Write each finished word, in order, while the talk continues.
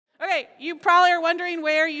Okay, you probably are wondering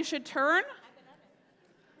where you should turn.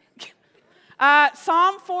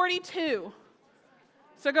 Psalm 42.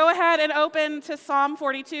 So go ahead and open to Psalm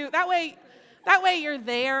 42. That way you're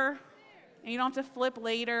there, and you don't have to flip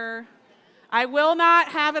later. I will not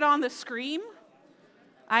have it on the screen.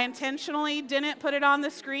 I intentionally didn't put it on the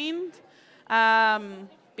screen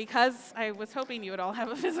because I was hoping you would all have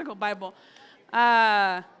a physical Bible.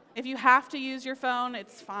 If you have to use your phone,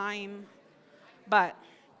 it's fine.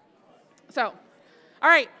 All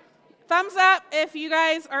right, thumbs up if you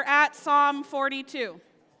guys are at Psalm 42.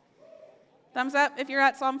 Thumbs up if you're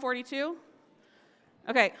at Psalm 42.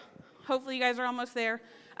 Okay, hopefully you guys are almost there.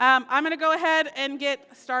 I'm going to go ahead and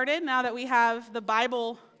get started now that we have the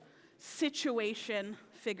Bible situation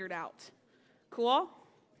figured out. Cool?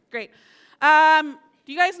 Great. Do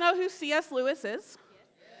you guys know who C.S. Lewis is?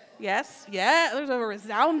 Yes? Yeah, there's a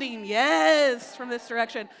resounding yes from this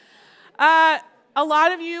direction. A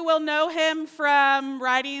lot of you will know him from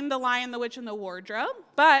writing The Lion, the Witch, and the Wardrobe,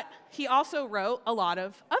 but he also wrote a lot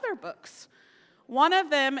of other books. One of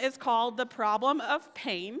them is called The Problem of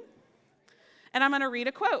Pain, and I'm going to read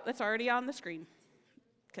a quote that's already on the screen,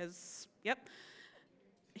 because,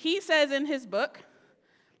 he says in his book,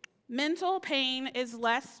 mental pain is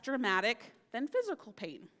less dramatic than physical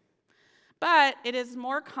pain, but it is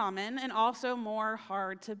more common and also more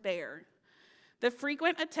hard to bear. The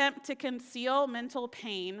frequent attempt to conceal mental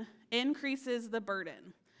pain increases the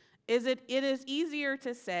burden. It is easier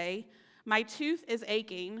to say, my tooth is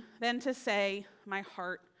aching, than to say, my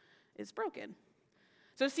heart is broken.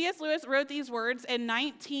 So C.S. Lewis wrote these words in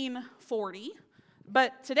 1940,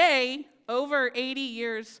 but today, over 80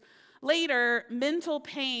 years later, mental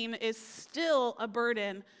pain is still a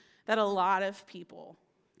burden that a lot of people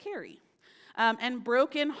carry. And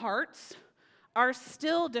broken hearts are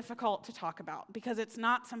still difficult to talk about because it's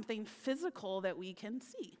not something physical that we can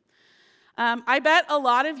see. I bet a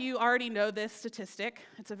lot of you already know this statistic.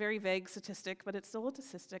 It's a very vague statistic, but it's still a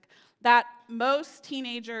statistic, that most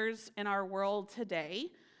teenagers in our world today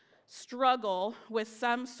struggle with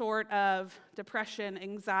some sort of depression,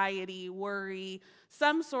 anxiety, worry,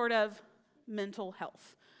 some sort of mental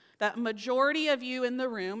health. That majority of you in the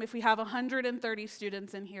room, if we have 130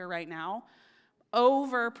 students in here right now,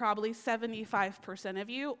 over probably 75% of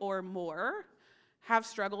you or more have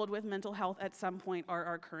struggled with mental health at some point or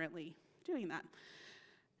are currently doing that.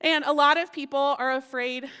 And a lot of people are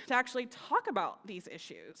afraid to actually talk about these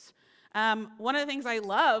issues. One of the things I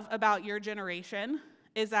love about your generation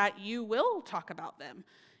is that you will talk about them.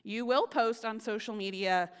 You will post on social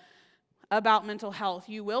media about mental health.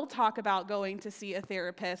 You will talk about going to see a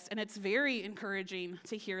therapist, and it's very encouraging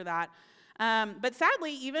to hear that. But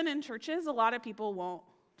sadly, even in churches, a lot of people won't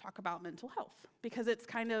talk about mental health because it's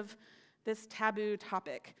kind of this taboo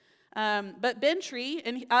topic. But Bentry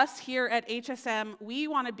and us here at HSM, we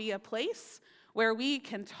want to be a place where we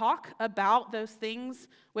can talk about those things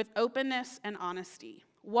with openness and honesty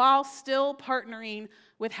while still partnering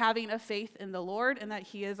with having a faith in the Lord and that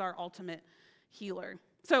He is our ultimate healer.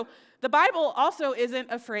 So the Bible also isn't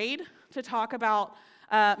afraid to talk about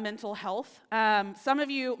mental health. Some of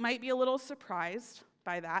you might be a little surprised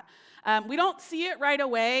by that. We don't see it right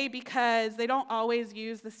away because they don't always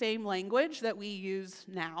use the same language that we use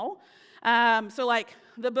now. So like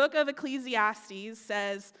the book of Ecclesiastes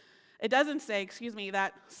says, it doesn't say,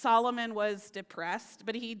 that Solomon was depressed,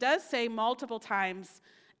 but he does say multiple times,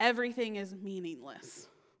 everything is meaningless.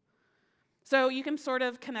 So you can sort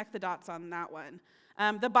of connect the dots on that one.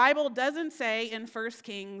 The Bible doesn't say in 1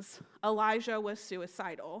 Kings Elijah was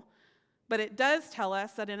suicidal, but it does tell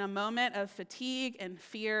us that in a moment of fatigue and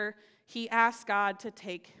fear, he asked God to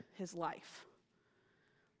take his life.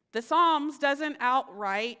 The Psalms doesn't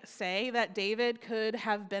outright say that David could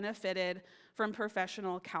have benefited from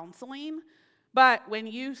professional counseling, but when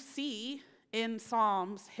you see in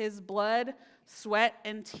Psalms his blood, sweat,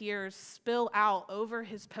 and tears spill out over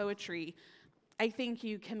his poetry, I think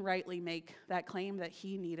you can rightly make that claim that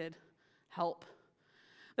he needed help.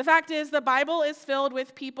 The fact is, the Bible is filled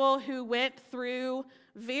with people who went through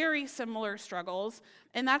very similar struggles,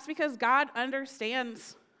 and that's because God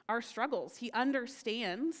understands our struggles. He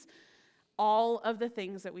understands all of the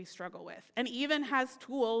things that we struggle with, and even has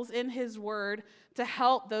tools in His Word to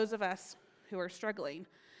help those of us who are struggling.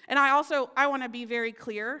 And I want to be very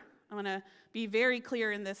clear. I want to be very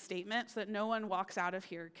clear in this statement so that no one walks out of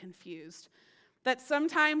here confused. That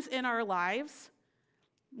sometimes in our lives,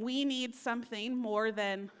 we need something more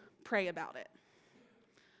than pray about it.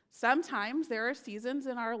 Sometimes there are seasons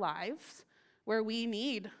in our lives where we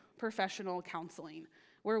need professional counseling,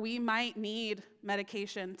 where we might need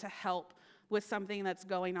medication to help with something that's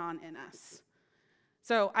going on in us.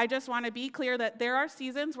 So I just want to be clear that there are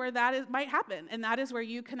seasons where might happen, and that is where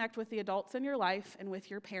you connect with the adults in your life and with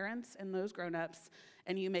your parents and those grown-ups,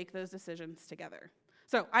 and you make those decisions together.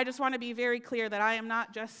 So I just want to be very clear that I am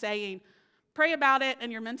not just saying, pray about it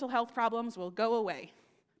and your mental health problems will go away.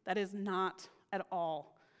 That is not at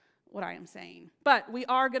all what I am saying. But we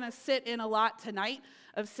are going to sit in a lot tonight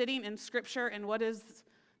of sitting in Scripture and what does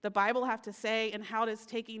the Bible have to say, and how does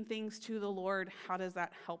taking things to the Lord, how does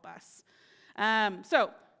that help us?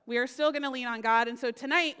 So we are still going to lean on God. And so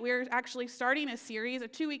tonight we're actually starting a series, a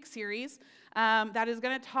 2-week series, that is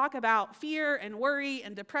going to talk about fear and worry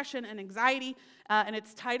and depression and anxiety. And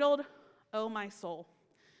it's titled, Oh My Soul,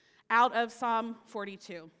 out of Psalm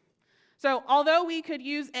 42. So although we could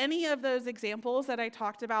use any of those examples that I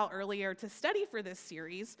talked about earlier to study for this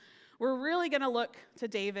series, we're really going to look to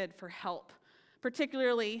David for help,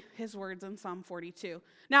 particularly his words in Psalm 42.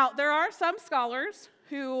 Now, there are some scholars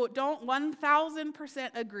who don't 1,000%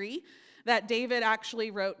 agree that David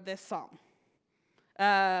actually wrote this psalm.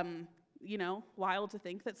 Wild to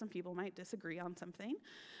think that some people might disagree on something.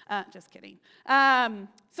 Just kidding.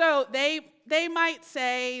 So they might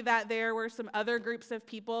say that there were some other groups of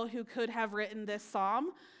people who could have written this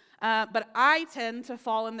psalm, but I tend to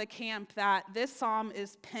fall in the camp that this psalm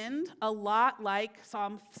is penned a lot like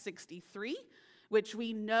Psalm 63, which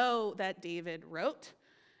we know that David wrote.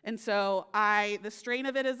 And so the strain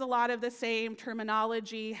of it is a lot of the same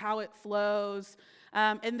terminology, how it flows,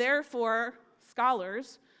 and therefore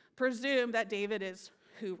scholars presume that David is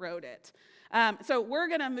who wrote it. So we're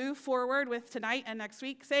going to move forward with tonight and next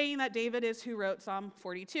week saying that David is who wrote Psalm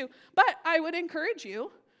 42. But I would encourage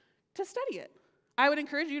you to study it. I would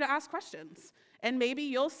encourage you to ask questions. And maybe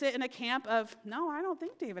you'll sit in a camp of, no, I don't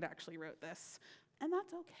think David actually wrote this. And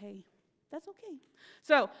that's okay. That's okay.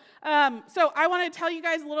 So I want to tell you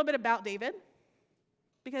guys a little bit about David,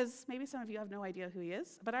 because maybe some of you have no idea who he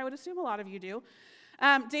is, but I would assume a lot of you do.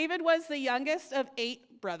 David was the youngest of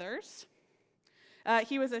 8 brothers.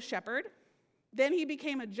 He was a shepherd. Then he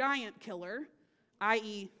became a giant killer,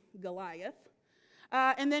 i.e. Goliath.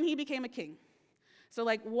 And then he became a king. So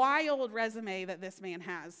wild resume that this man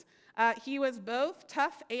has. He was both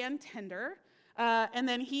tough and tender. And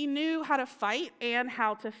then he knew how to fight and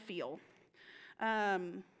how to feel.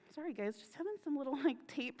 Sorry, guys, just having some little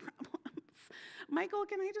tape problems. Michael,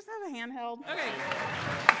 can I just have a handheld? Okay.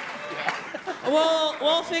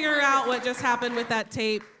 We'll figure out what just happened with that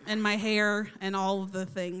tape and my hair and all of the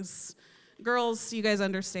things. Girls, you guys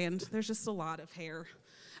understand. There's just a lot of hair.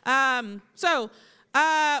 What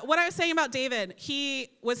I was saying about David, he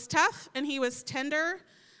was tough and he was tender.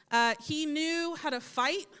 He knew how to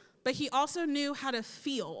fight, but he also knew how to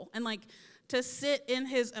feel and to sit in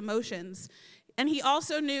his emotions. And he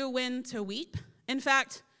also knew when to weep. In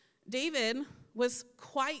fact, David was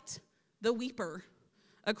quite the weeper,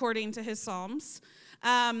 according to his Psalms.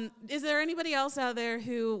 Is there anybody else out there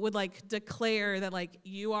who would declare that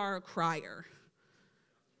you are a crier?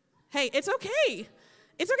 Hey, it's okay.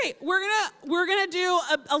 It's okay. We're gonna do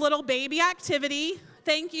a little baby activity.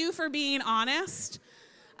 Thank you for being honest.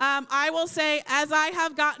 I will say, as I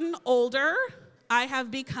have gotten older, I have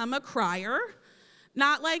become a crier.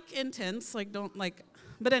 Not intense,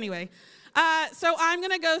 but anyway. So I'm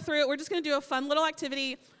going to go through it. We're just going to do a fun little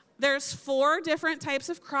activity. There's 4 different types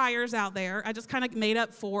of criers out there. I just kind of made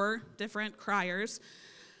up 4 different criers.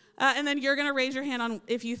 And then you're going to raise your hand on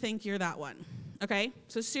if you think you're that one. Okay?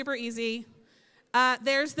 So super easy.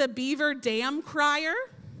 There's the beaver dam crier.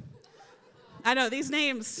 I know, these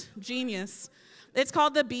names, genius. It's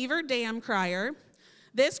called the beaver dam crier.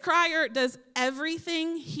 This crier does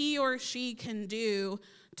everything he or she can do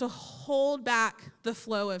to hold back the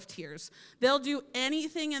flow of tears. They'll do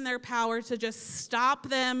anything in their power to just stop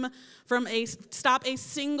a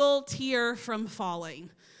single tear from falling.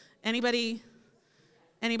 Anybody?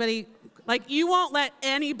 You won't let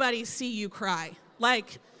anybody see you cry.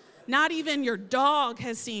 Not even your dog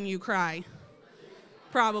has seen you cry.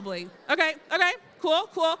 Probably. Okay, cool.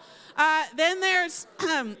 Then there's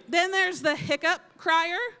the hiccup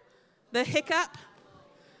crier. The hiccup.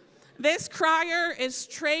 This crier is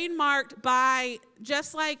trademarked by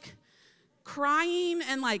just crying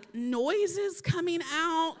and noises coming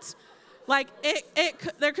out.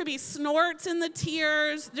 There could be snorts in the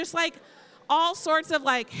tears, just all sorts of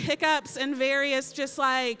hiccups and various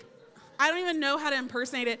I don't even know how to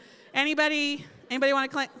impersonate it. Anybody want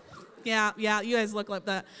to claim? Yeah, you guys look like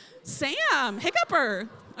that. Sam, hiccuper.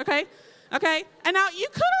 Okay. And now you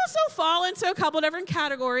could also fall into a couple different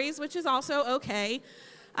categories, which is also okay.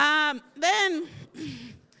 Then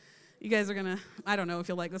you guys are gonna, I don't know if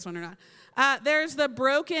you'll like this one or not. There's the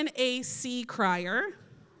broken AC crier.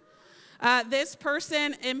 This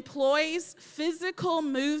person employs physical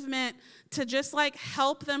movement to just like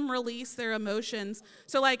help them release their emotions.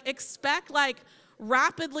 So like expect like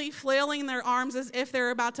rapidly flailing their arms as if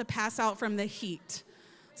they're about to pass out from the heat.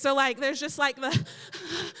 So like there's just like the,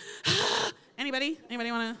 anybody want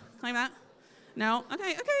to claim that? No? Okay, I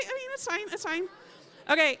mean, it's fine.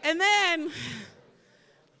 Okay, and then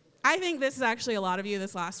I think this is actually a lot of you,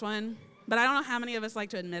 this last one, but I don't know how many of us like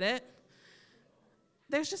to admit it.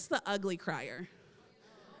 There's just the ugly crier.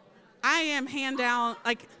 I am hands down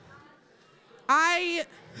an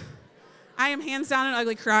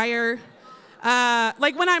ugly crier.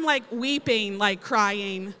 Like when I'm like weeping, like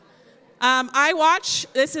crying. I watch,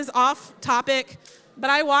 this is off topic, but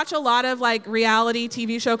I watch a lot of like reality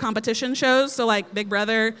TV show competition shows, so like Big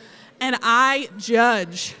Brother, and I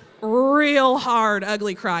judge real hard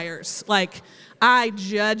ugly criers. Like I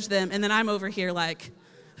judge them, and then I'm over here like,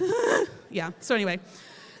 yeah, so anyway.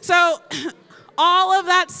 So all of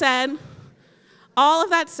that said,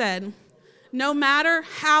 no matter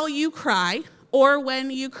how you cry or when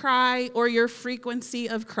you cry or your frequency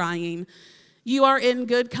of crying, you are in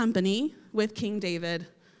good company with King David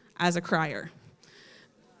as a crier.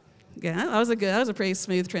 Yeah, that was a pretty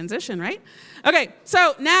smooth transition, right? Okay,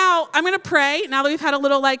 so now I'm going to pray. Now that we've had a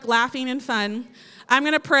little like laughing and fun, I'm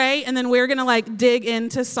going to pray, and then we're going to like dig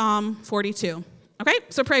into Psalm 42. Okay,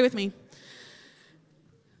 so pray with me.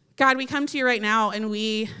 God, we come to you right now, and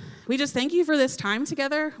we just thank you for this time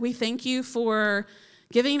together. We thank you for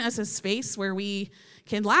giving us a space where we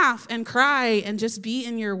can laugh and cry and just be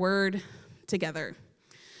in your word together.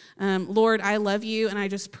 Lord, I love you, and I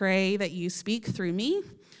just pray that you speak through me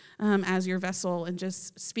as your vessel, and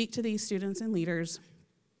just speak to these students and leaders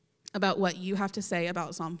about what you have to say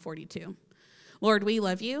about Psalm 42. Lord, we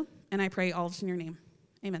love you, and I pray all in your name.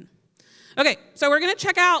 Amen. Okay, so we're going to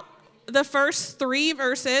check out the first 3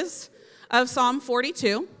 verses of Psalm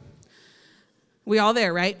 42. We all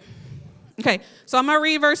there, right? Okay, so I'm going to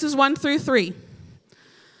read verses 1 through 3.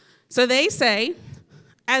 So they say,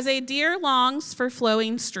 as a deer longs for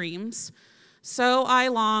flowing streams, so I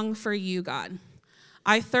long for you, God.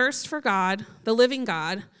 I thirst for God, the living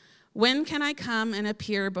God. When can I come and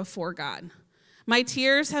appear before God? My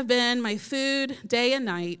tears have been my food day and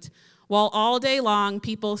night, while all day long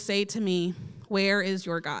people say to me, where is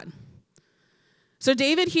your God? So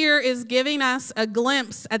David here is giving us a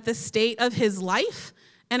glimpse at the state of his life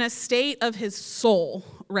and a state of his soul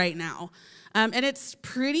right now. And it's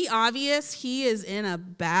pretty obvious he is in a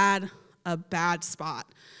bad spot.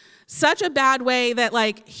 Such a bad way that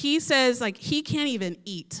like he says like he can't even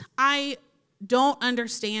eat. I don't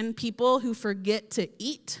understand people who forget to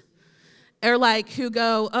eat, or like who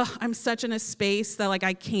go, oh, I'm such in a space that like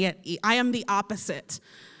I can't eat. I am the opposite.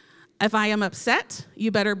 If I am upset, you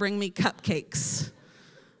better bring me cupcakes.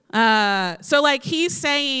 So like he's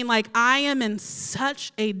saying like I am in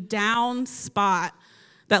such a down spot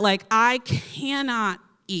that like I cannot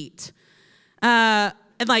eat.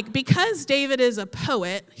 And like because David is a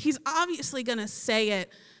poet, he's obviously going to say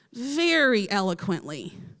it very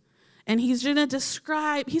eloquently. And he's not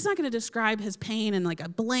going to describe his pain in like a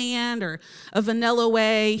bland or a vanilla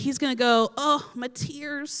way. He's going to go, oh, my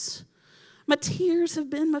tears have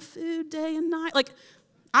been my food day and night. Like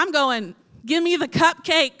I'm going, give me the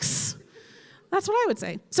cupcakes. That's what I would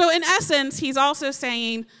say. So in essence, he's also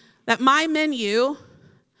saying that my menu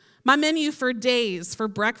for days, for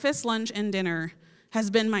breakfast, lunch, and dinner has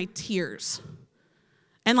been my tears.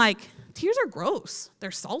 And like, tears are gross.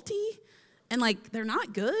 They're salty, and like, they're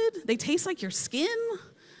not good. They taste like your skin.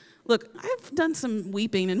 Look, I've done some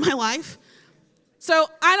weeping in my life. So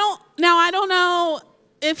I don't know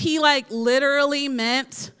if he like literally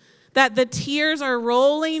meant that the tears are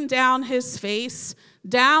rolling down his face,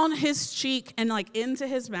 down his cheek, and like into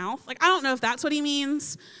his mouth. Like, I don't know if that's what he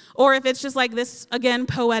means, or if it's just like this, again,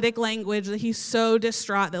 poetic language that he's so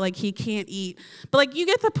distraught that like he can't eat. But like, you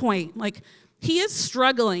get the point. Like, he is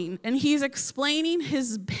struggling, and he's explaining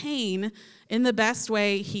his pain in the best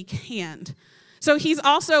way he can. So he's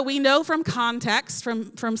also, we know from context,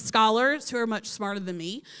 from scholars who are much smarter than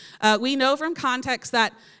me, we know from context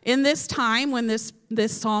that in this time when this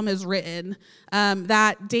psalm is written,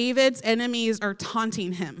 that David's enemies are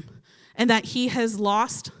taunting him and that he has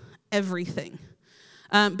lost everything.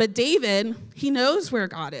 But David, he knows where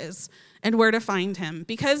God is and where to find him.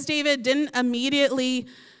 Because God didn't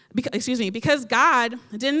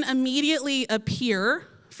immediately appear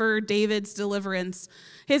for David's deliverance,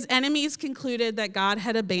 his enemies concluded that God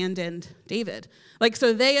had abandoned David. Like,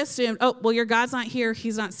 so they assumed, oh, well, your God's not here.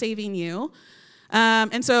 He's not saving you.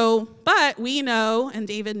 But we know, and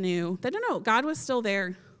David knew, that no, God was still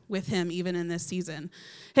there with him even in this season.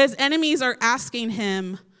 His enemies are asking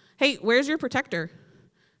him, hey, where's your protector?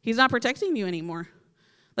 He's not protecting you anymore.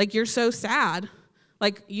 Like, you're so sad.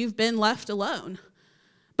 Like, you've been left alone.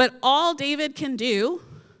 But all David can do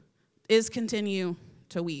is continue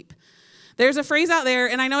to weep. There's a phrase out there,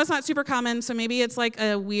 and I know it's not super common, so maybe it's like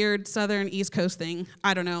a weird Southern East Coast thing,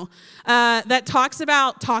 I don't know, that talks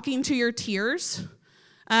about talking to your tears.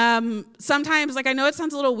 Sometimes, like, I know it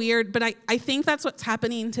sounds a little weird, but I think that's what's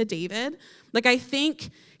happening to David. Like, I think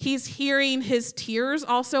he's hearing his tears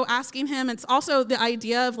also asking him. It's also the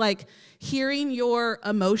idea of, like, hearing your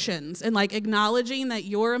emotions and, like, acknowledging that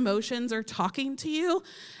your emotions are talking to you.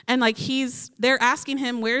 And, like, they're asking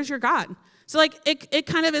him, where's your God? So, like, it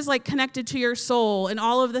kind of is, like, connected to your soul and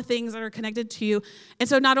all of the things that are connected to you. And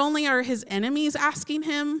so not only are his enemies asking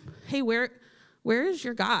him, hey, where is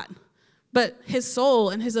your God? But his soul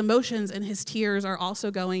and his emotions and his tears are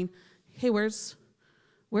also going, hey, where's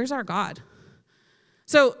our God?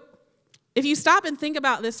 So if you stop and think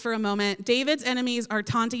about this for a moment, David's enemies are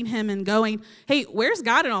taunting him and going, hey, where's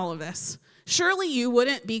God in all of this? Surely you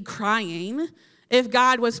wouldn't be crying if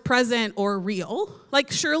God was present or real.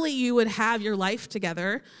 Like, surely you would have your life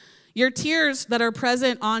together. Your tears that are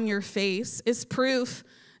present on your face is proof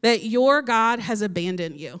that your God has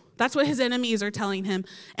abandoned you. That's what his enemies are telling him.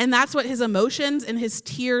 And that's what his emotions and his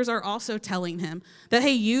tears are also telling him. That,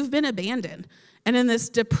 hey, you've been abandoned. And in this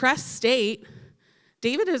depressed state,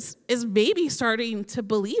 David is maybe starting to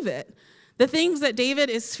believe it. The things that David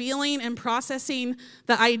is feeling and processing,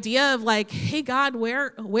 the idea of, like, hey, God,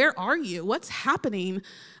 where are you? What's happening?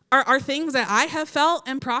 Are things that I have felt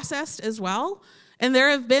and processed as well. And there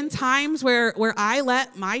have been times where I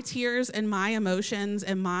let my tears and my emotions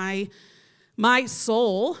and my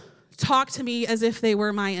soul talk to me as if they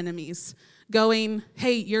were my enemies, going,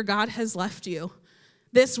 hey, your God has left you.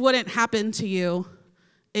 This wouldn't happen to you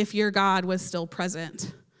if your God was still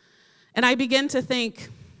present. And I begin to think,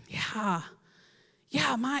 yeah,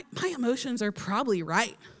 my emotions are probably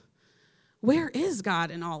right. Where is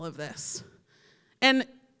God in all of this? And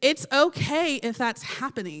it's okay if that's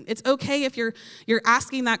happening. It's okay if you're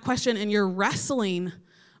asking that question and you're wrestling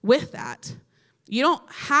with that. You don't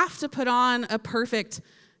have to put on a perfect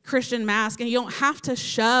Christian mask, and you don't have to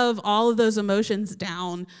shove all of those emotions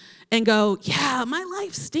down and go, yeah, my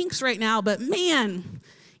life stinks right now, but man,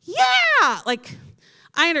 yeah, like,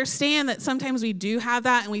 I understand that sometimes we do have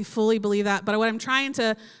that and we fully believe that, but what I'm trying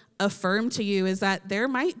to affirm to you is that there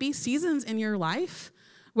might be seasons in your life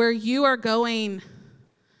where you are going,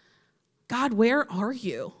 God, where are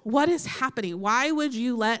you? What is happening? Why would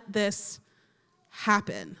you let this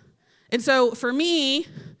happen? And so for me,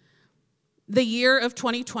 the year of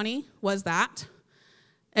 2020 was that.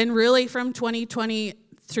 And really from 2020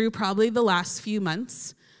 through probably the last few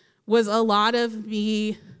months was a lot of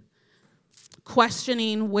me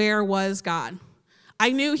questioning, where was God?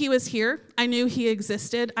 I knew he was here. I knew he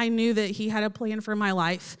existed. I knew that he had a plan for my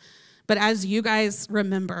life. But as you guys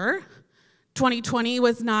remember, 2020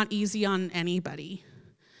 was not easy on anybody.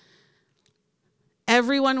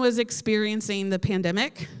 Everyone was experiencing the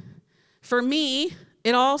pandemic. For me,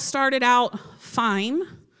 it all started out fine.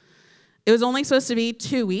 It was only supposed to be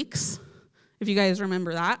 2 weeks, if you guys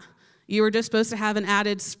remember that. You were just supposed to have an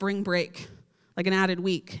added spring break, like an added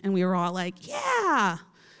week. And we were all like, yeah,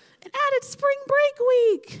 an added spring break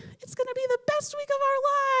week. It's going to be the best week of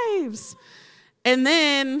our lives. And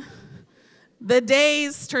then the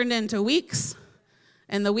days turned into weeks,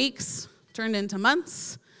 and the weeks turned into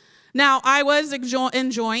months. Now, I was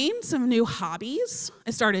enjoying some new hobbies.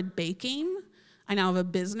 I started baking. I now have a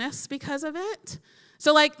business because of it.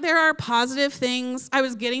 So, like, there are positive things. I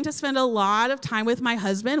was getting to spend a lot of time with my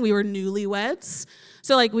husband. We were newlyweds.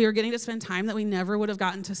 So, like, we were getting to spend time that we never would have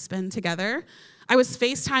gotten to spend together. I was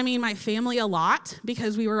FaceTiming my family a lot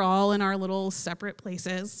because we were all in our little separate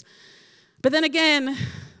places. But then again,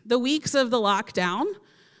 the weeks of the lockdown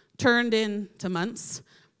turned into months,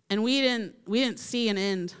 and we didn't see an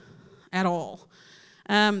end at all.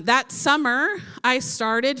 That summer, I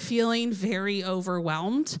started feeling very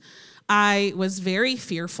overwhelmed. I was very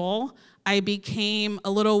fearful. I became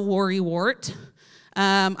a little worrywart.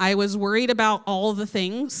 I was worried about all the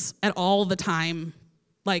things at all the time,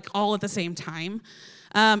 like all at the same time.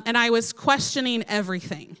 And I was questioning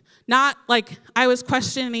everything. Not like, I was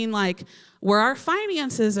questioning, like, were our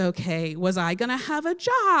finances okay? Was I going to have a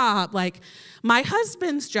job? Like, my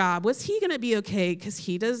husband's job, was he going to be okay? Because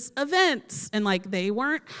he does events, and, like, they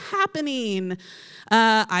weren't happening.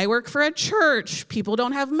 I work for a church. People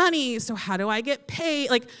don't have money, so how do I get paid?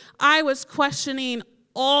 Like, I was questioning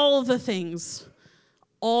all the things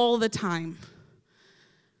all the time.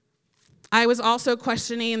 I was also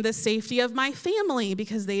questioning the safety of my family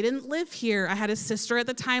because they didn't live here. I had a sister at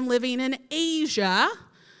the time living in Asia,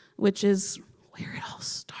 which is where it all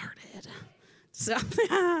started. So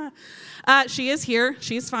she is here.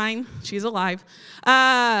 She's fine. She's alive.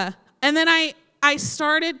 And then I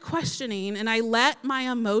started questioning, and I let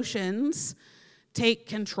my emotions take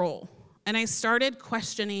control. And I started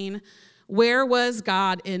questioning, where was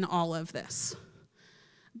God in all of this?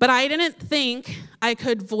 But I didn't think I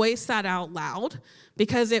could voice that out loud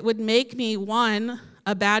because it would make me, one,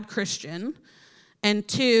 a bad Christian, and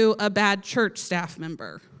two, a bad church staff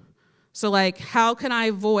member. So how can I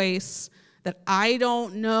voice that I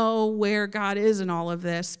don't know where God is in all of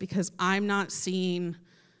this because I'm not seeing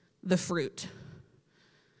the fruit?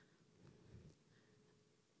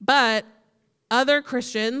 But other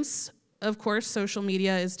Christians, of course, social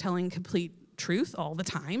media is telling complete truth all the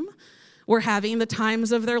time, were having the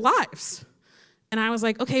times of their lives. And I was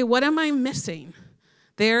like, okay, what am I missing?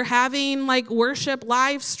 They're having worship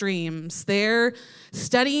live streams. They're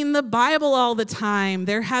studying the Bible all the time.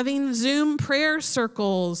 They're having Zoom prayer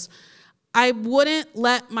circles. I wouldn't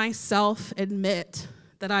let myself admit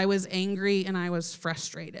that I was angry and I was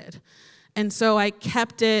frustrated. And so I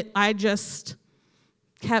just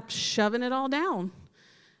kept shoving it all down.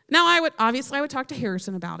 Now, I would talk to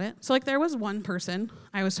Harrison about it. So there was one person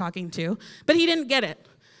I was talking to, but he didn't get it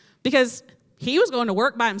because he was going to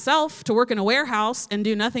work by himself to work in a warehouse and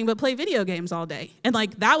do nothing but play video games all day. And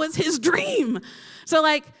that was his dream. So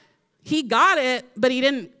he got it, but he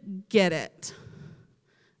didn't get it.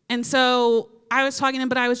 And so I was talking to him,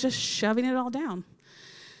 but I was just shoving it all down.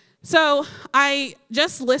 So I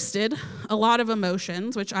just listed a lot of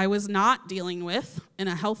emotions, which I was not dealing with in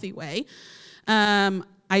a healthy way.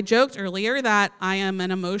 I joked earlier that I am an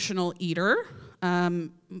emotional eater.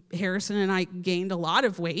 Harrison and I gained a lot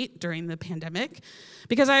of weight during the pandemic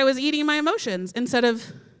because I was eating my emotions instead of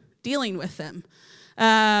dealing with them.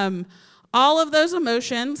 All of those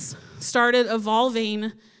emotions started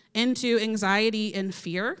evolving into anxiety and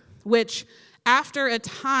fear, which after a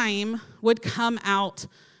time would come out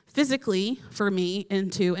physically for me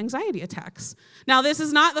into anxiety attacks. Now, this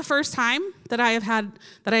is not the first time that I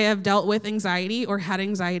have dealt with anxiety or had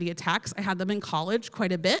anxiety attacks. I had them in college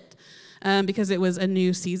quite a bit because it was a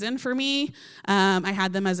new season for me. I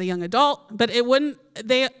had them as a young adult, but I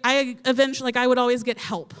would always get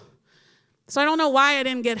help. So I don't know why I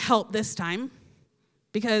didn't get help this time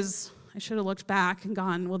because I should have looked back and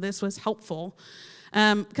gone, well, this was helpful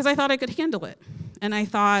because I thought I could handle it. And I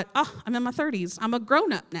thought, I'm in my 30s. I'm a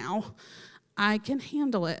grown-up now. I can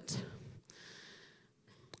handle it.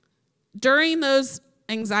 During those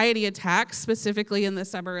anxiety attacks, specifically in the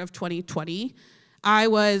summer of 2020, I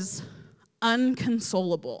was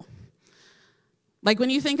unconsolable.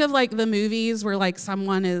 When you think of the movies where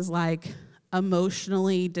someone is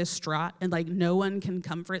emotionally distraught and no one can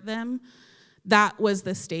comfort them, that was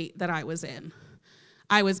the state that I was in.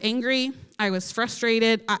 I was angry, I was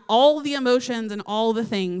frustrated, all the emotions and all the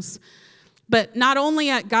things, but not only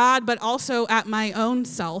at God, but also at my own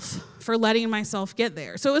self for letting myself get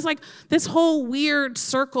there. So it was this whole weird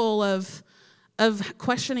circle of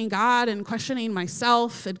questioning God and questioning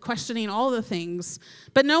myself and questioning all the things.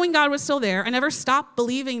 But knowing God was still there, I never stopped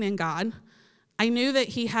believing in God. I knew that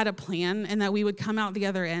he had a plan and that we would come out the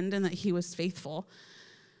other end and that he was faithful.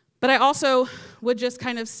 But I also would just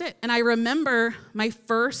kind of sit. And I remember my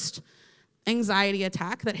first anxiety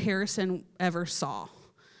attack that Harrison ever saw.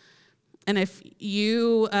 And if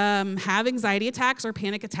you have anxiety attacks or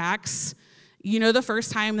panic attacks, you know the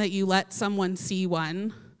first time that you let someone see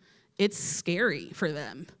one, it's scary for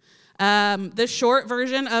them. The short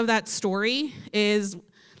version of that story is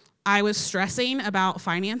I was stressing about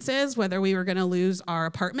finances, whether we were going to lose our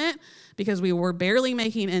apartment because we were barely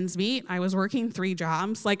making ends meet. I was working 3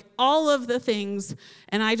 jobs, all of the things,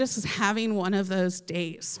 and I just was having one of those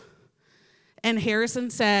days. And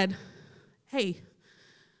Harrison said, hey,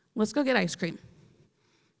 let's go get ice cream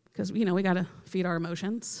because, we got to feed our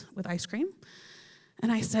emotions with ice cream.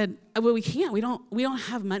 And I said, well, we can't. We don't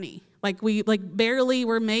have money. We barely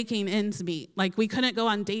were making ends meet. We couldn't go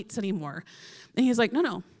on dates anymore. And he's like,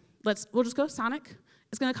 no, we'll just go to Sonic.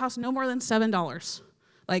 It's going to cost no more than $7.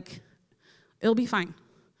 It'll be fine.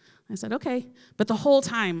 I said, okay. But the whole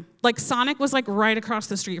time, Sonic was right across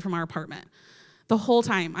the street from our apartment. The whole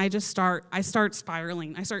time, I start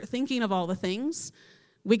spiraling. I start thinking of all the things.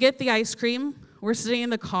 We get the ice cream. We're sitting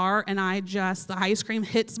in the car, and the ice cream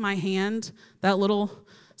hits my hand, that little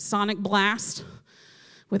Sonic blast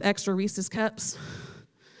with extra Reese's cups.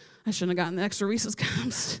 I shouldn't have gotten the extra Reese's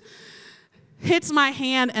cups. Hits my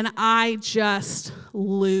hand, and I just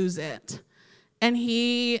lose it. And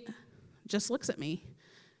he just looks at me.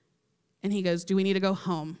 And he goes, do we need to go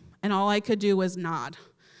home? And all I could do was nod.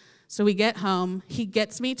 So we get home. He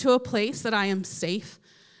gets me to a place that I am safe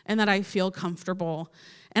and that I feel comfortable.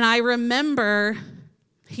 And I remember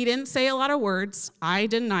he didn't say a lot of words. I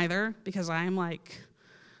didn't either, because I'm like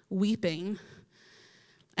weeping.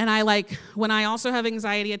 And when I also have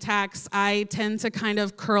anxiety attacks, I tend to kind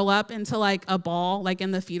of curl up into like a ball, like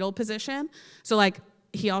in the fetal position. So like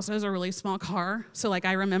he also has a really small car. So like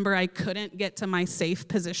I remember I couldn't get to my safe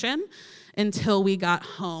position until we got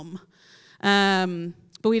home.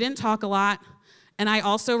 But we didn't talk a lot. And I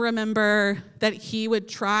also remember that he would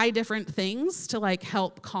try different things to like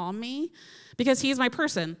help calm me, because he's my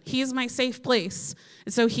person. He's my safe place.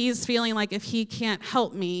 And so he's feeling like if he can't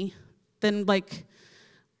help me, then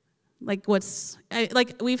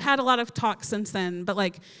we've had a lot of talks since then, but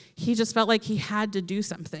like he just felt like he had to do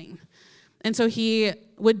something. And so he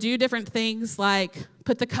would do different things like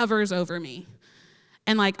put the covers over me.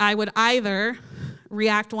 And like I would either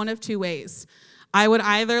react one of two ways. I would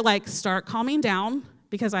either like start calming down,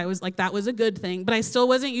 because I was like, that was a good thing, but I still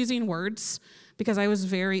wasn't using words because I was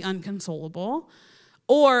very unconsolable.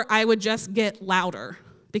 Or I would just get louder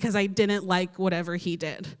because I didn't like whatever he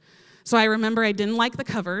did. So I remember I didn't like the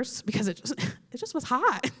covers because it just was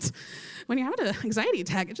hot. When you have an anxiety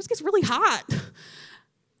attack, it just gets really hot.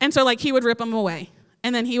 And so like he would rip them away.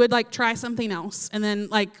 And then he would like try something else. And then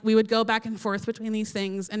like we would go back and forth between these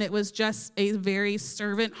things. And it was just a very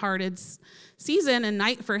servant-hearted season and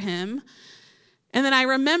night for him. And then I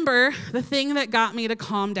remember the thing that got me to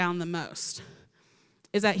calm down the most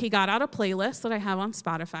is that he got out a playlist that I have on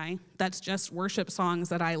Spotify that's just worship songs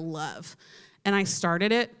that I love. And I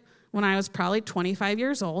started it when I was probably 25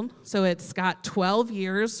 years old. So it's got 12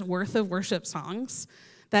 years worth of worship songs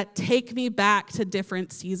that take me back to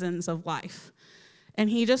different seasons of life. And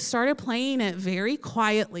he just started playing it very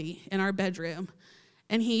quietly in our bedroom.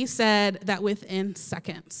 And he said that within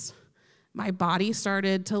seconds, my body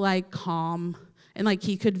started to like calm, and like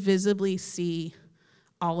he could visibly see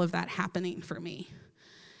all of that happening for me.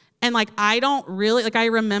 And like I don't really, like I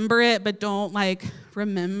remember it, but don't like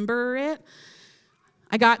remember it.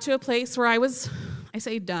 I got to a place where I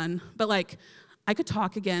say done, but like I could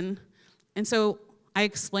talk again. And so I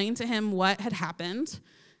explained to him what had happened,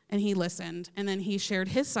 and he listened. And then he shared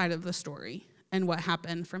his side of the story and what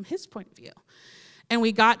happened from his point of view. And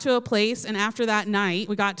we got to a place, and after that night,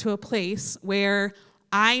 we got to a place where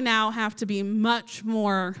I now have to be much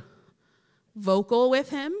more vocal with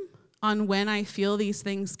him on when I feel these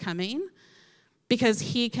things coming, because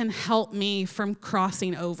he can help me from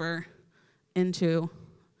crossing over into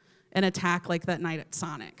an attack like that night at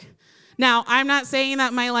Sonic. Now, I'm not saying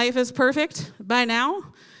that my life is perfect by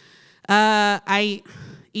now. I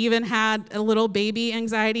even had a little baby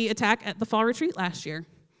anxiety attack at the fall retreat last year,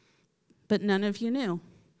 but none of you knew.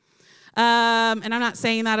 And I'm not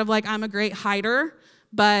saying that of like I'm a great hider,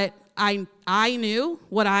 but I knew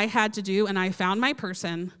what I had to do, and I found my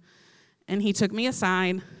person, and he took me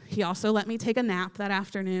aside. He also let me take a nap that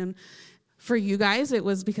afternoon. For you guys, it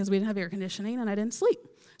was because we didn't have air conditioning and I didn't sleep.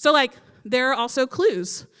 So like there are also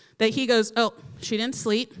clues that he goes, oh, she didn't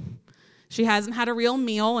sleep. She hasn't had a real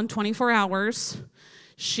meal in 24 hours.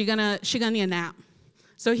 She gonna need a nap.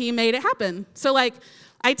 So he made it happen. So like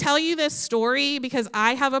I tell you this story because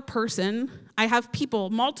I have a person, I have people,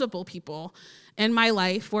 multiple people in my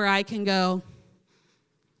life where I can go,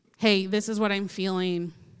 hey, this is what I'm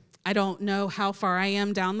feeling. I don't know how far I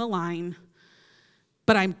am down the line,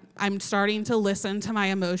 but I'm starting to listen to my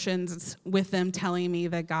emotions with them telling me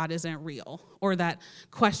that God isn't real, or that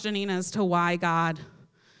questioning as to why God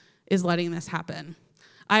is letting this happen.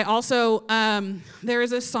 I also, there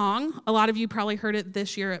is a song, a lot of you probably heard it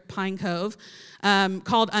this year at Pine Cove,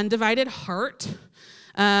 called Undivided Heart.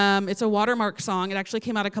 It's a Watermark song. It actually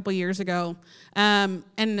came out a couple years ago.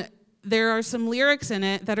 And there are some lyrics in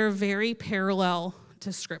it that are very parallel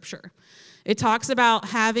to Scripture. It talks about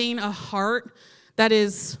having a heart that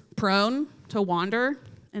is prone to wander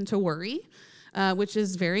and to worry, which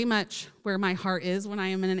is very much where my heart is when I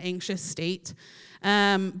am in an anxious state.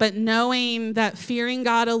 But knowing that fearing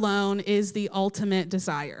God alone is the ultimate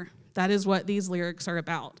desire. That is what these lyrics are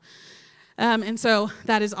about. And so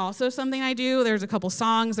that is also something I do. There's a couple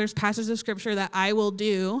songs, there's passages of Scripture that I will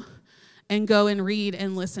do and go and read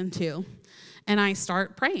and listen to. And I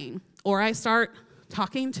start praying, or I start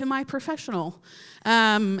talking to my professional.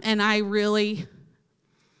 And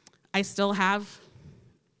I still have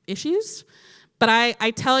issues, but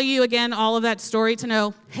I tell you again all of that story to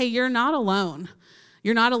know, hey, you're not alone.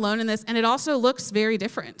 You're not alone in this. And it also looks very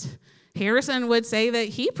different. Harrison would say that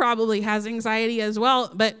he probably has anxiety as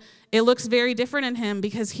well, but it looks very different in him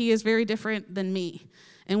because he is very different than me.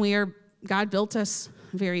 And God built us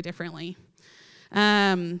very differently.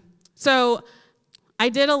 So I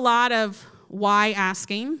did a lot of why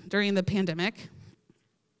asking during the pandemic,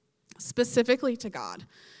 specifically to God.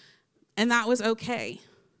 And that was okay.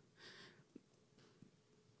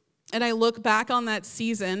 And I look back on that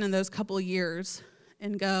season and those couple years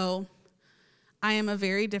and go, I am a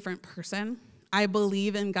very different person. I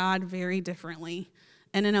believe in God very differently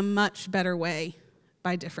and in a much better way.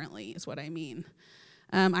 By differently is what I mean.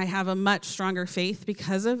 I have a much stronger faith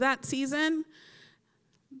because of that season.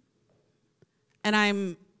 And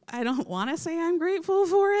I don't want to say I'm grateful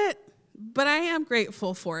for it, but I am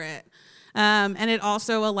grateful for it. And it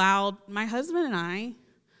also allowed my husband and I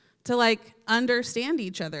to understand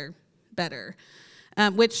each other better,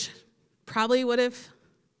 which probably would have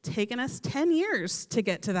taken us 10 years to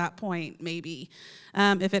get to that point, maybe,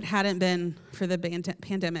 if it hadn't been for the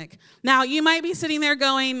pandemic. Now, you might be sitting there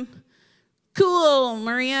going, cool,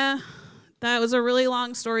 Maria, that was a really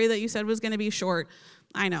long story that you said was going to be short.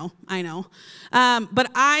 I know.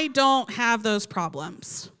 But I don't have those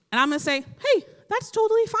problems. And I'm going to say, hey, that's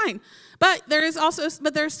totally fine. But there's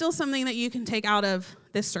still something that you can take out of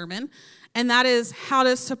this sermon, and that is how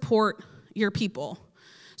to support your people.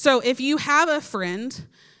 So if you have a friend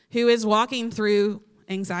who is walking through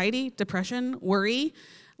anxiety, depression, worry,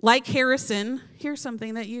 like Harrison, here's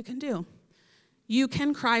something that you can do. You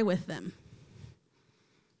can cry with them,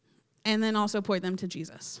 and then also point them to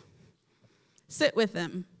Jesus. Sit with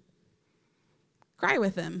them. Cry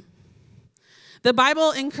with them. The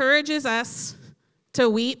Bible encourages us to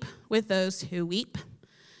weep with those who weep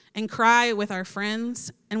and cry with our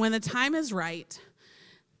friends, and when the time is right,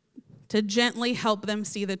 to gently help them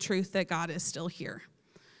see the truth that God is still here.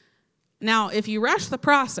 Now, if you rush the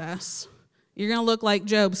process, you're going to look like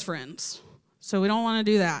Job's friends. So we don't want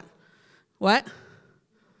to do that. What?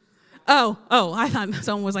 Oh, I thought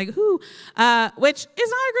someone was like, who? Which is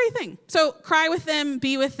not a great thing. So cry with them,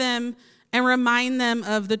 be with them, and remind them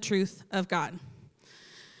of the truth of God.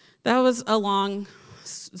 That was a long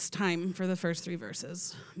time for the first 3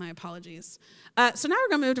 verses. My apologies. So now we're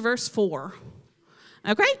going to move to verse 4.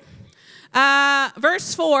 Okay?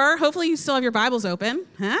 Verse 4, hopefully you still have your Bibles open.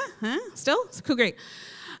 Still? Cool, great.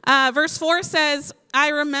 Verse 4 says, I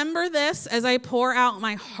remember this as I pour out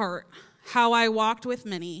my heart, how I walked with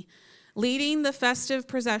many, leading the festive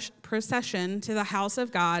procession to the house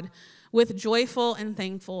of God with joyful and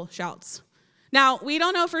thankful shouts. Now, we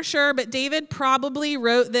don't know for sure, but David probably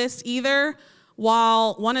wrote this either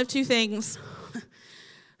while one of two things,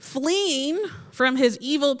 fleeing from his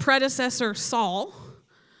evil predecessor Saul,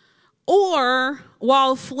 or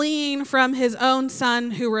while fleeing from his own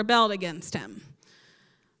son who rebelled against him.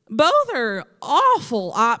 Both are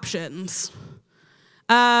awful options.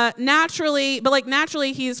 Naturally,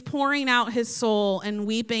 he's pouring out his soul and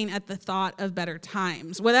weeping at the thought of better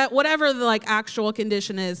times. Whatever the actual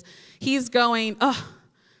condition is, he's going,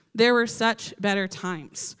 there were such better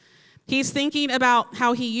times. He's thinking about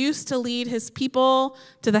how he used to lead his people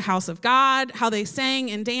to the house of God, how they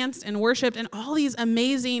sang and danced and worshiped, and all these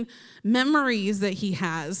amazing memories that he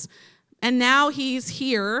has. And now he's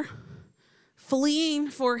here fleeing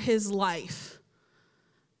for his life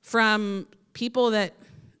from people that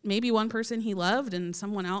maybe one person he loved and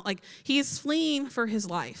someone else. He's fleeing for his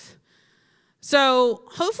life. So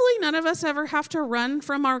hopefully none of us ever have to run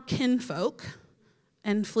from our kinfolk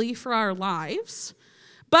and flee for our lives.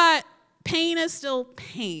 But pain is still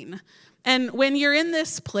pain. And when you're in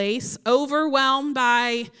this place, overwhelmed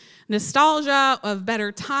by nostalgia of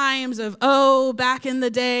better times, of, back in the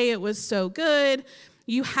day, it was so good,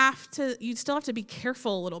 you still have to be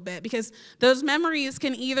careful a little bit, because those memories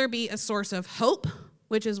can either be a source of hope,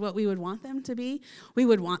 which is what we would want them to be. We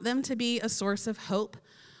would want them to be a source of hope,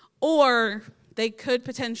 or they could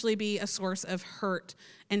potentially be a source of hurt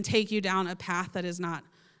and take you down a path that is not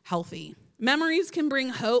healthy. Memories can bring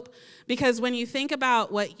hope because when you think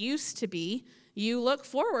about what used to be, you look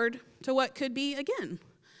forward to what could be again.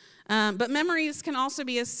 But memories can also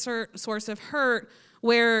be a source of hurt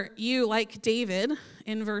where you, like David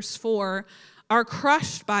in verse 4, are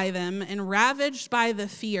crushed by them and ravaged by the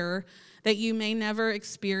fear that you may never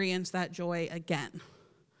experience that joy again.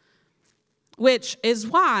 Which is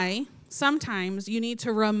why sometimes you need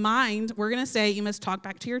to remind, we're going to say you must talk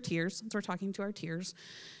back to your tears, since we're talking to our tears.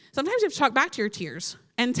 Sometimes you have to talk back to your tears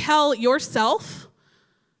and tell yourself,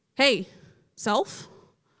 hey, self,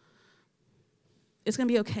 it's going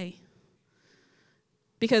to be okay.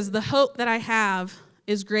 Because the hope that I have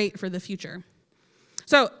is great for the future.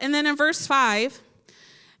 So, and then in verse 5,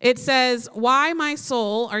 It says, "Why, my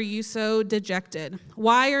soul, are you so dejected?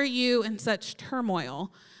 Why are you in such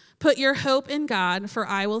turmoil? Put your hope in God, for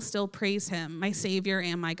I will still praise him, my Savior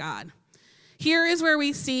and my God." Here is where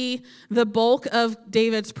we see the bulk of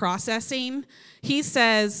David's processing. He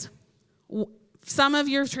says, some of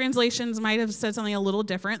your translations might have said something a little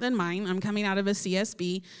different than mine. I'm coming out of a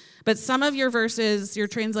CSB. But some of your verses, your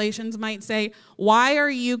translations might say, "Why are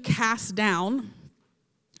you cast down,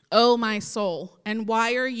 O my soul? And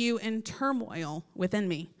why are you in turmoil within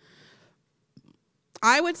me?"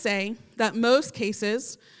 I would say that most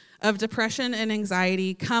cases of depression and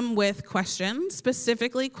anxiety come with questions,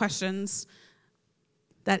 specifically questions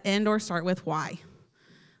that end or start with why.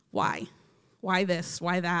 Why? Why this?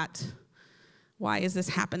 Why that? Why is this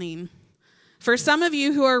happening? For some of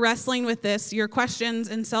you who are wrestling with this, your questions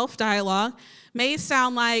and self-dialogue may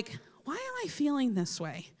sound like, why am I feeling this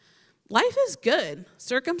way? Life is good.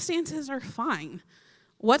 Circumstances are fine.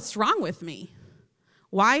 What's wrong with me?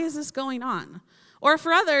 Why is this going on? Or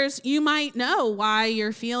for others, you might know why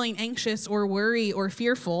you're feeling anxious or worried or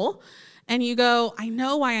fearful, and you go, I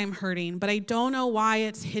know why I'm hurting, but I don't know why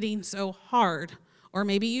it's hitting so hard. Or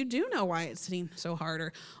maybe you do know why it's hitting so hard,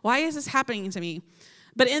 or why is this happening to me?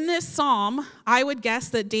 But in this psalm, I would guess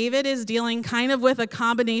that David is dealing kind of with a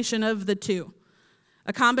combination of the two.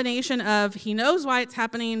 A combination of he knows why it's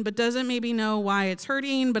happening, but doesn't maybe know why it's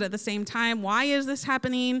hurting, but at the same time, why is this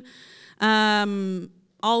happening?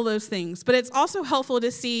 All those things. But it's also helpful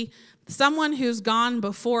to see someone who's gone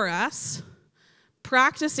before us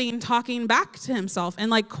practicing talking back to himself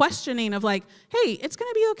and like questioning of like, hey, it's going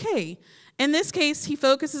to be okay. In this case, he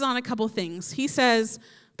focuses on a couple things. He says,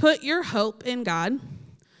 put your hope in God,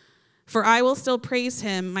 for I will still praise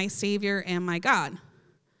him, my Savior and my God.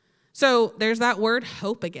 So there's that word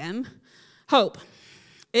hope again. Hope.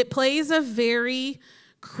 It plays a very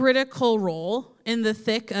critical role in the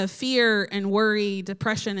thick of fear and worry,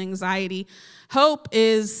 depression, anxiety. Hope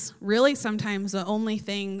is really sometimes the only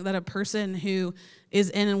thing that a person who is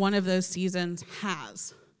in one of those seasons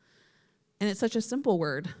has. And it's such a simple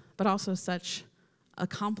word, but also such a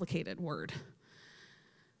complicated word.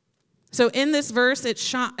 So in this verse, it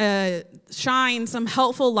shines some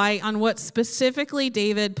helpful light on what specifically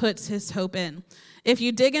David puts his hope in. If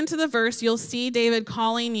you dig into the verse, you'll see David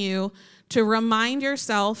calling you to remind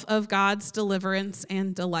yourself of God's deliverance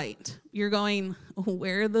and delight. You're going,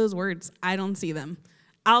 where are those words? I don't see them.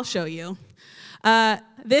 I'll show you.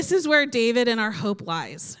 This is where David and our hope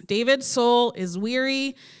lies. David's soul is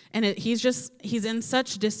weary, and he's in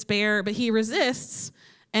such despair, but he resists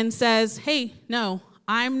and says, hey, no,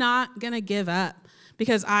 I'm not going to give up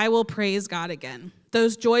because I will praise God again.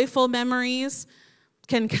 Those joyful memories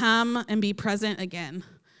can come and be present again.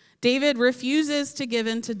 David refuses to give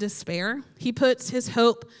in to despair. He puts his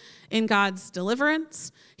hope in God's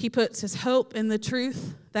deliverance. He puts his hope in the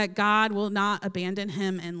truth that God will not abandon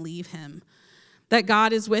him and leave him, that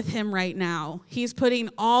God is with him right now. He's putting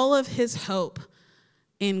all of his hope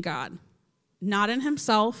in God, not in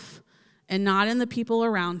himself and not in the people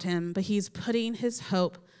around him, but he's putting his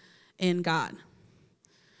hope in God.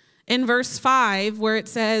 In verse 5, where it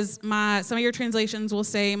says, some of your translations will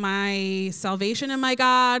say, my salvation and my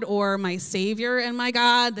God, or my Savior and my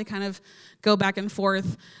God. They kind of go back and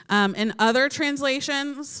forth. In other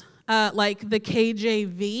translations, like the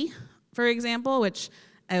KJV, for example, which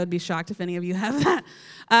I would be shocked if any of you have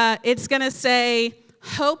that, it's going to say,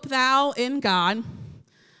 hope thou in God,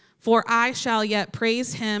 for I shall yet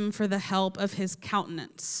praise him for the help of his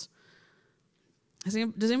countenance. Does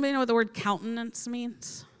anybody know what the word countenance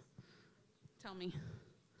means? Tell me.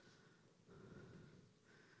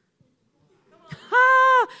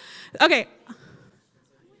 Okay.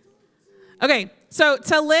 So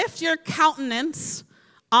to lift your countenance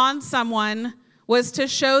on someone was to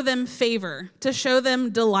show them favor, to show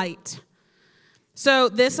them delight. So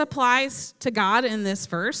this applies to God in this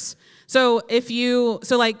verse. So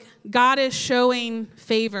God is showing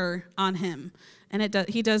favor on him, and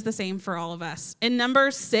he does the same for all of us. In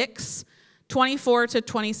Numbers 6, 24 to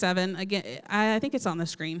 27, again, I think it's on the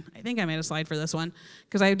screen. I think I made a slide for this one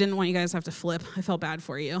because I didn't want you guys to have to flip. I felt bad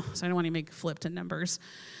for you, so I don't want to make a flip to Numbers.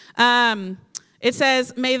 It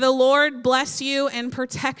says, may the Lord bless you and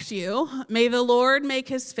protect you. May the Lord make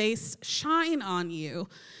his face shine on you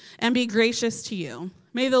and be gracious to you.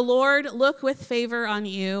 May the Lord look with favor on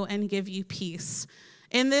you and give you peace.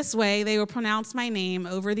 In this way, they will pronounce my name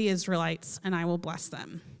over the Israelites, and I will bless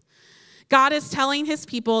them. God is telling his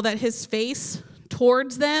people that his face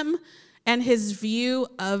towards them and his view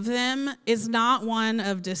of them is not one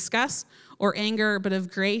of disgust or anger, but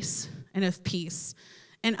of grace and of peace.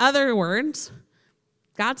 In other words,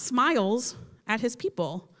 God smiles at his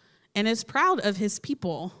people. and is proud of his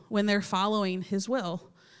people when they're following his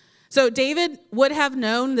will. So David would have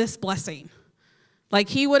known this blessing. Like,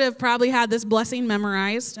 he would have probably had this blessing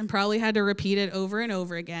memorized and probably had to repeat it over and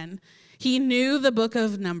over again. He knew the book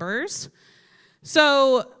of Numbers.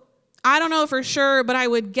 So I don't know for sure, but I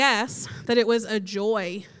would guess that it was a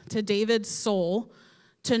joy to David's soul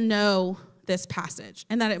to know this passage,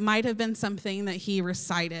 and that it might have been something that he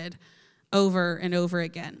recited over and over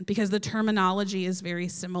again, because the terminology is very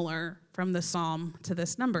similar from the Psalm to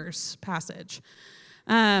this Numbers passage.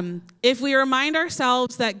 If we remind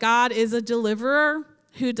ourselves that God is a deliverer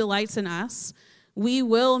who delights in us, we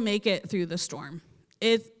will make it through the storm.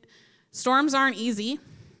 Storms aren't easy.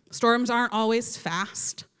 Storms aren't always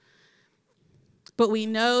fast. But we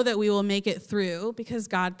know that we will make it through because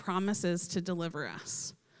God promises to deliver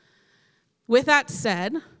us. With that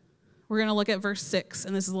said, we're going to look at verse 6,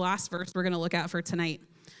 and this is the last verse we're going to look at for tonight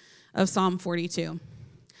of Psalm 42.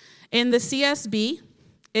 In the CSB,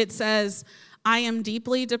 it says, I am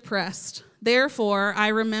deeply depressed. Therefore, I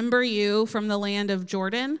remember you from the land of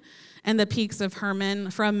Jordan and the peaks of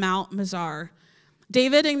Hermon from Mount Mizar.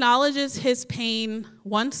 David acknowledges his pain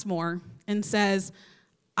once more and says,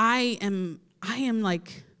 I am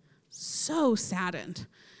like so saddened.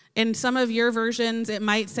 In some of your versions, it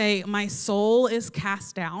might say, my soul is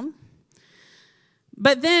cast down.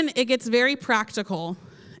 But then it gets very practical,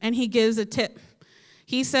 and he gives a tip.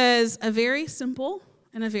 He says a very simple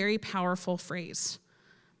and a very powerful phrase.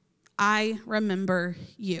 I remember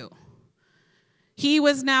you. He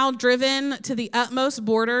was now driven to the utmost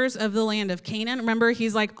borders of the land of Canaan. Remember,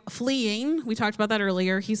 he's like fleeing. We talked about that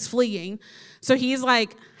earlier. He's fleeing. So he's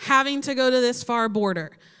like having to go to this far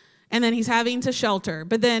border. And then he's having to shelter.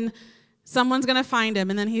 But then someone's going to find him.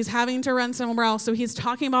 And then he's having to run somewhere else. So he's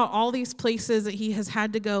talking about all these places that he has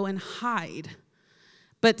had to go and hide.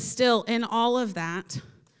 But still, in all of that,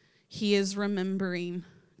 he is remembering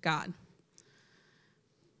God.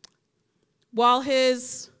 While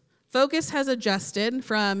his focus has adjusted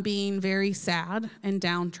from being very sad and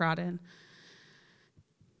downtrodden,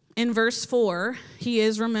 in verse 4, he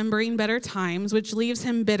is remembering better times, which leaves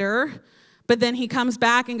him bitter. But then he comes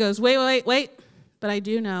back and goes, wait. But I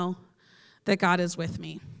do know that God is with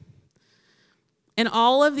me. In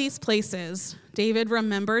all of these places, David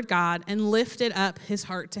remembered God and lifted up his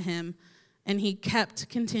heart to him. And he kept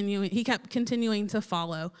continuing to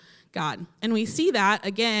follow God. And we see that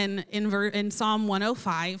again in Psalm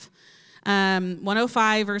 105.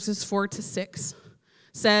 105 verses 4-6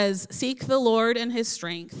 says, seek the Lord in his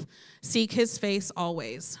strength. Seek his face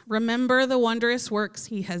always. Remember the wondrous works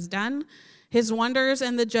he has done, his wonders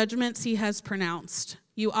and the judgments he has pronounced.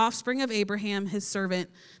 You offspring of Abraham, his servant,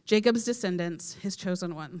 Jacob's descendants, his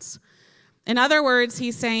chosen ones. In other words,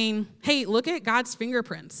 he's saying, hey, look at God's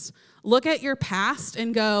fingerprints. Look at your past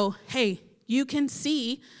and go, hey, you can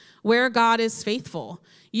see where God is faithful.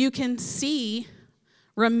 You can see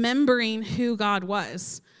remembering who God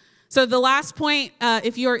was. So the last point,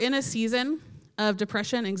 if you're in a season of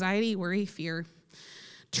depression, anxiety, worry, fear,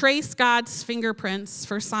 trace God's fingerprints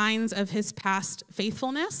for signs of his past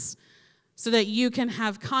faithfulness so that you can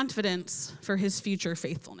have confidence for his future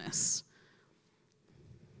faithfulness.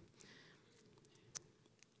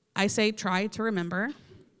 I say try to remember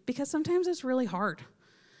because sometimes it's really hard.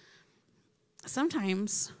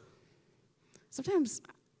 Sometimes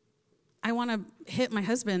I want to hit my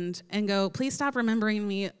husband and go, please stop reminding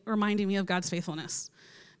me of God's faithfulness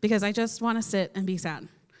because I just want to sit and be sad.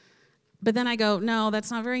 But then I go, no,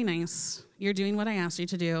 that's not very nice. You're doing what I asked you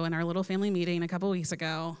to do in our little family meeting a couple weeks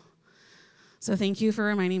ago. So thank you for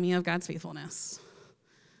reminding me of God's faithfulness.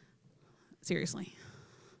 Seriously.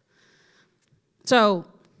 So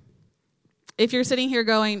if you're sitting here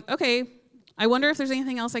going, okay, I wonder if there's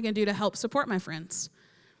anything else I can do to help support my friends,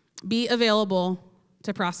 be available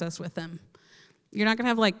to process with them. You're not going to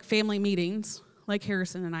have like family meetings like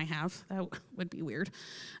Harrison and I have. That would be weird.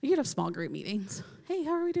 You could have small group meetings. Hey,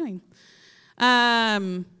 how are we doing?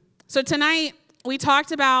 So tonight we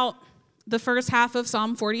talked about the first half of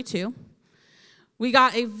Psalm 42. We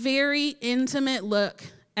got a very intimate look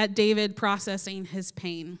at David processing his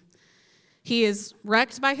pain. He is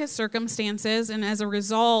wrecked by his circumstances, and as a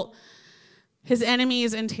result, his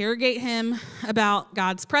enemies interrogate him about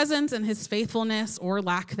God's presence and his faithfulness or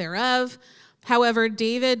lack thereof. However,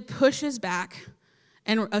 David pushes back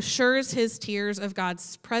and assures his tears of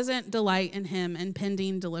God's present delight in him and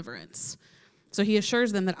pending deliverance. So he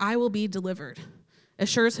assures them that I will be delivered,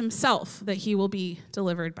 assures himself that he will be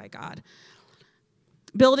delivered by God.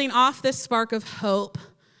 Building off this spark of hope,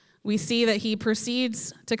 we see that he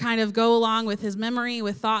proceeds to kind of go along with his memory,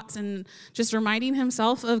 with thoughts, and just reminding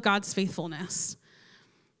himself of God's faithfulness.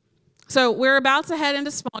 So we're about to head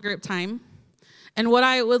into small group time. And what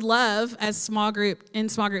I would love in small group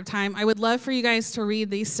time, I would love for you guys to read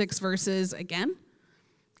these 6 verses again,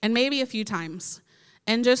 and maybe a few times,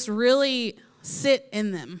 and just really sit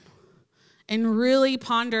in them and really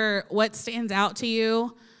ponder what stands out to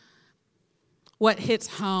you, what hits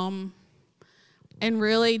home, and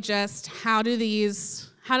really just how does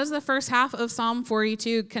the first half of Psalm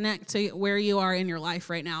 42 connect to where you are in your life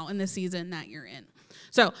right now in the season that you're in.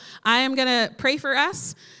 So I am going to pray for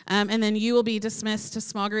us, and then you will be dismissed to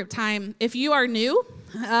small group time. If you are new,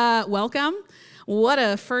 welcome. What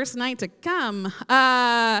a first night to come.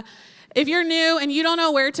 If you're new and you don't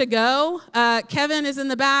know where to go, Kevin is in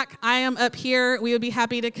the back. I am up here. We would be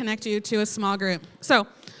happy to connect you to a small group. So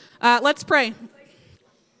let's pray.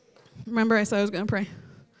 Remember I said I was going to pray.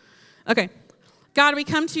 Okay. God, we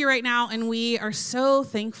come to you right now, and we are so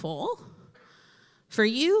thankful for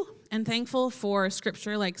you and thankful for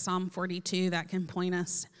scripture like Psalm 42 that can point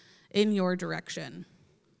us in your direction.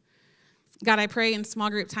 God, I pray in small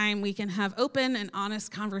group time we can have open and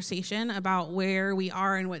honest conversation about where we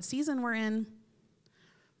are and what season we're in.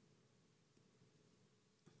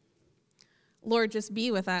 Lord, just be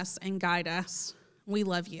with us and guide us. We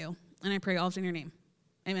love you. And I pray all in your name.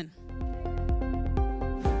 Amen.